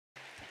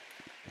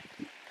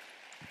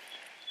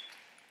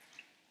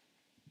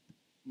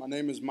My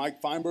name is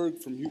Mike Feinberg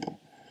from Houston.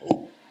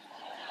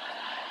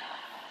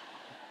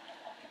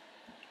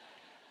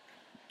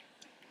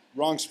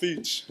 Wrong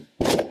speech.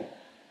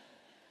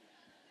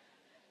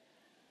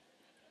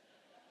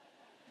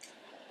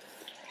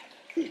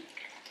 I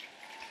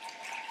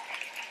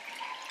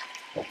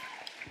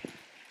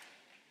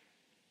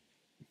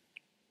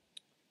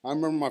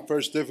remember my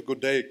first difficult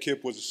day at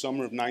KIPP was the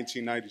summer of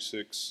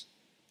 1996.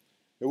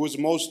 It was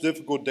the most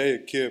difficult day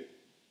at KIPP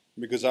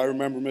because I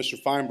remember Mr.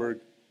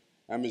 Feinberg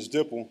and Ms.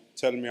 Dipple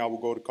telling me I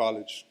would go to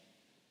college.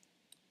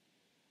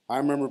 I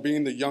remember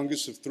being the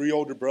youngest of 3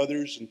 older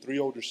brothers and 3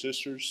 older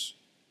sisters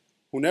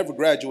who never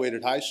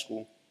graduated high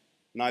school,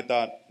 and I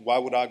thought, why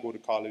would I go to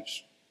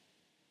college?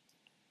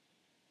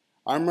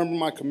 I remember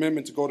my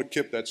commitment to go to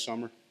KIPP that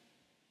summer.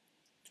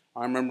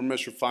 I remember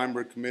Mr.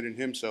 Feinberg committing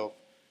himself,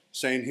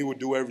 saying he would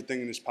do everything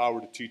in his power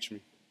to teach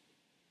me.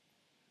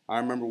 I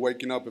remember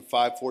waking up at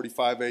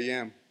 5:45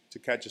 a.m. to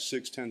catch a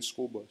 6:10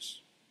 school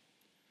bus.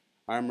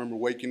 I remember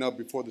waking up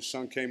before the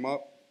sun came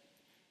up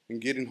and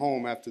getting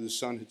home after the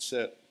sun had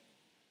set.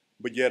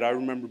 But yet I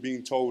remember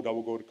being told I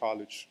would go to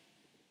college.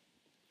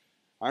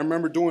 I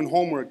remember doing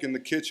homework in the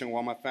kitchen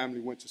while my family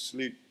went to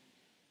sleep.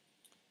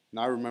 And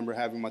I remember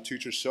having my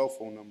teacher's cell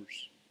phone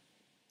numbers.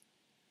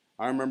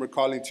 I remember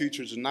calling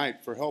teachers at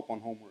night for help on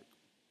homework.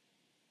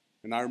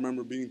 And I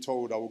remember being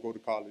told I would go to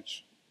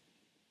college.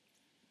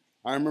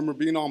 I remember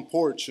being on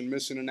porch and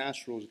missing an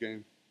Astros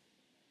game.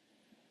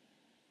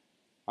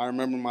 I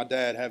remember my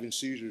dad having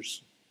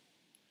seizures.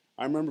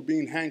 I remember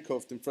being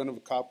handcuffed in front of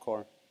a cop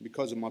car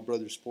because of my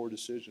brother's poor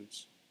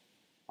decisions.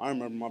 I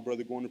remember my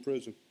brother going to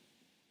prison.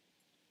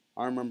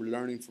 I remember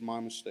learning from my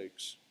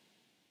mistakes.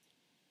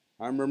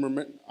 I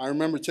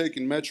remember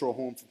taking Metro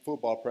home from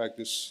football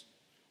practice,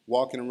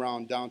 walking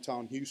around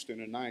downtown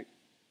Houston at night,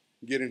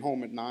 getting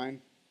home at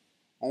 9,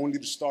 only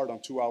to start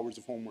on 2 hours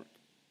of homework.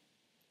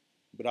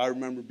 But I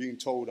remember being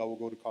told I will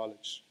go to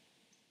college.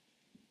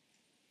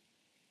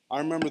 I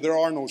remember there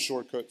are no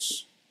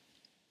shortcuts.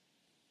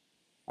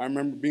 I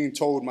remember being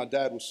told my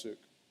dad was sick.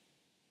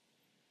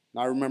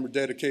 And I remember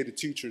dedicated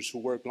teachers who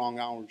work long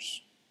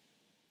hours.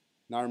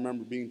 And I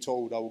remember being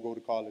told I will go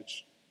to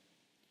college.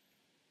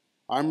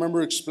 I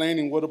remember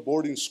explaining what a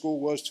boarding school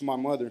was to my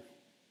mother.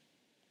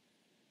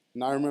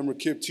 And I remember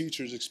KIPP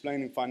teachers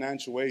explaining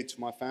financial aid to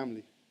my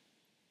family.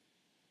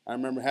 I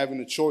remember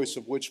having a choice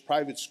of which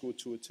private school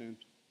to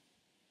attend.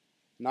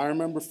 And I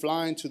remember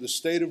flying to the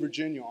state of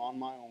Virginia on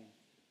my own.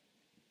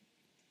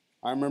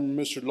 I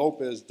remember Mr.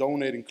 Lopez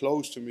donating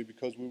clothes to me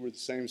because we were the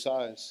same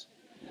size.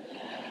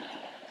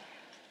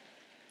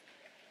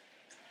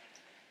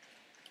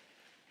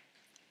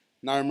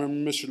 And I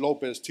remember Mr.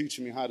 Lopez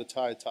teaching me how to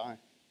tie a tie.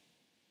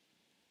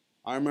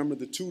 I remember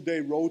the 2-day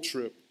road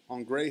trip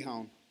on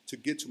Greyhound to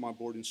get to my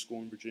boarding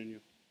school in Virginia.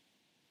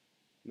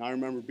 And I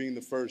remember being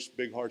the first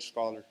Big Heart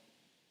Scholar.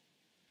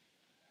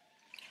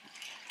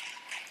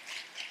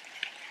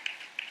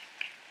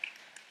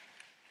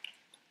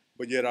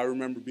 But yet I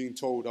remember being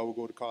told I would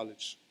go to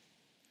college.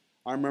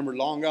 I remember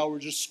long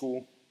hours of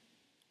school.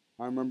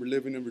 I remember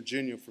living in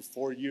Virginia for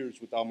 4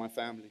 years without my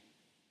family.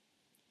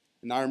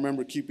 And I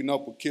remember keeping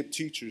up with KIPP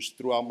teachers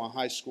throughout my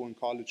high school and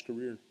college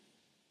career.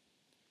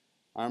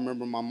 I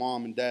remember my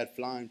mom and dad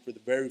flying for the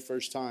very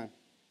first time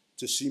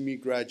to see me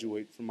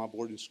graduate from my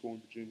boarding school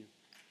in Virginia.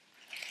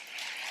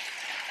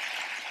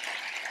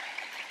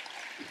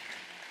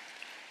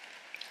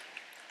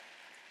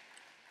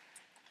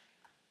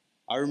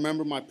 I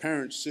remember my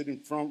parents sitting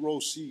front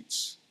row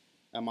seats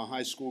at my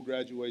high school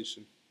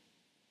graduation.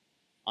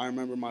 I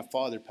remember my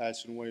father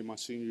passing away my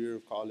senior year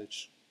of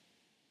college.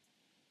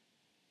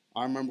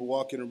 I remember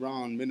walking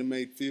around Minute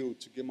Maid Field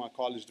to get my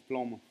college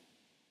diploma.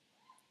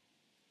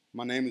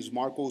 My name is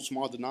Marcos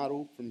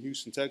Maldonado from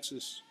Houston,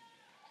 Texas.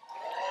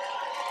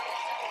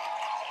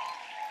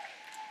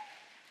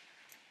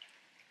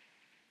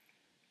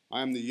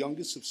 I am the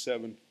youngest of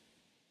 7,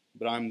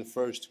 but I am the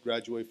first to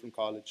graduate from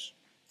college.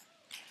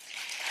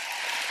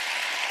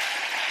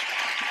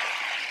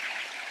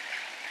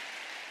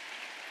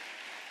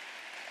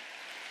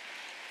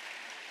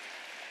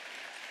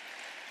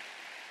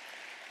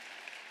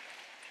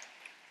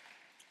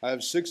 I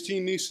have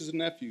 16 nieces and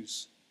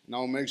nephews, and I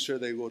will make sure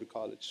they go to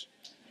college.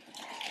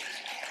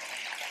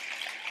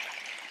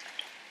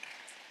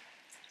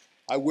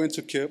 I went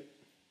to KIPP,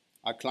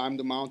 I climbed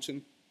the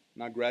mountain,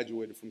 and I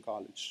graduated from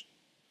college.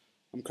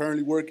 I'm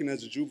currently working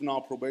as a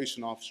juvenile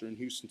probation officer in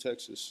Houston,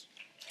 Texas.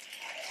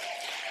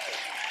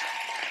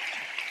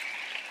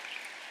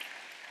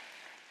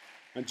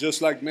 And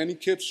just like many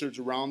KIPPsters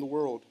around the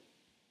world,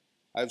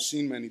 I've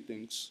seen many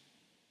things,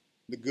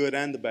 the good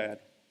and the bad.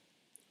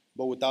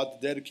 But without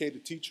the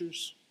dedicated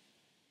teachers,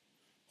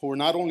 who are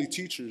not only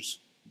teachers,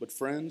 but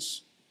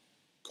friends,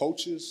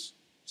 coaches,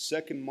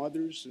 second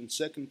mothers, and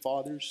second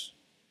fathers,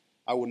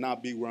 I would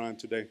not be where I am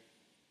today.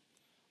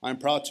 I'm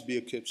proud to be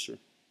a KIPPster.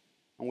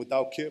 And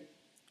without KIPP,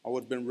 I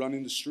would have been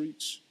running the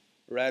streets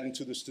or adding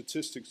to the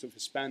statistics of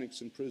Hispanics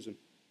in prison.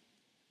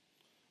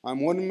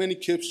 I'm one of many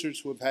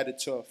KIPPsters who have had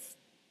it tough.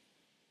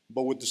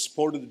 But with the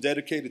support of the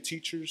dedicated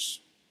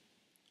teachers,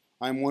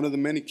 I am one of the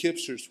many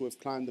KIPPsters who have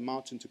climbed the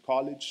mountain to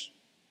college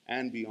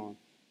and beyond.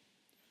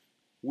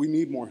 We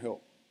need more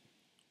help.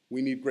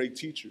 We need great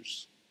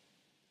teachers.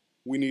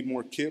 We need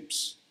more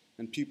KIPPs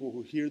and people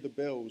who hear the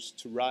bells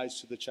to rise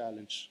to the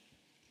challenge.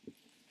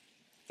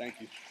 Thank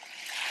you.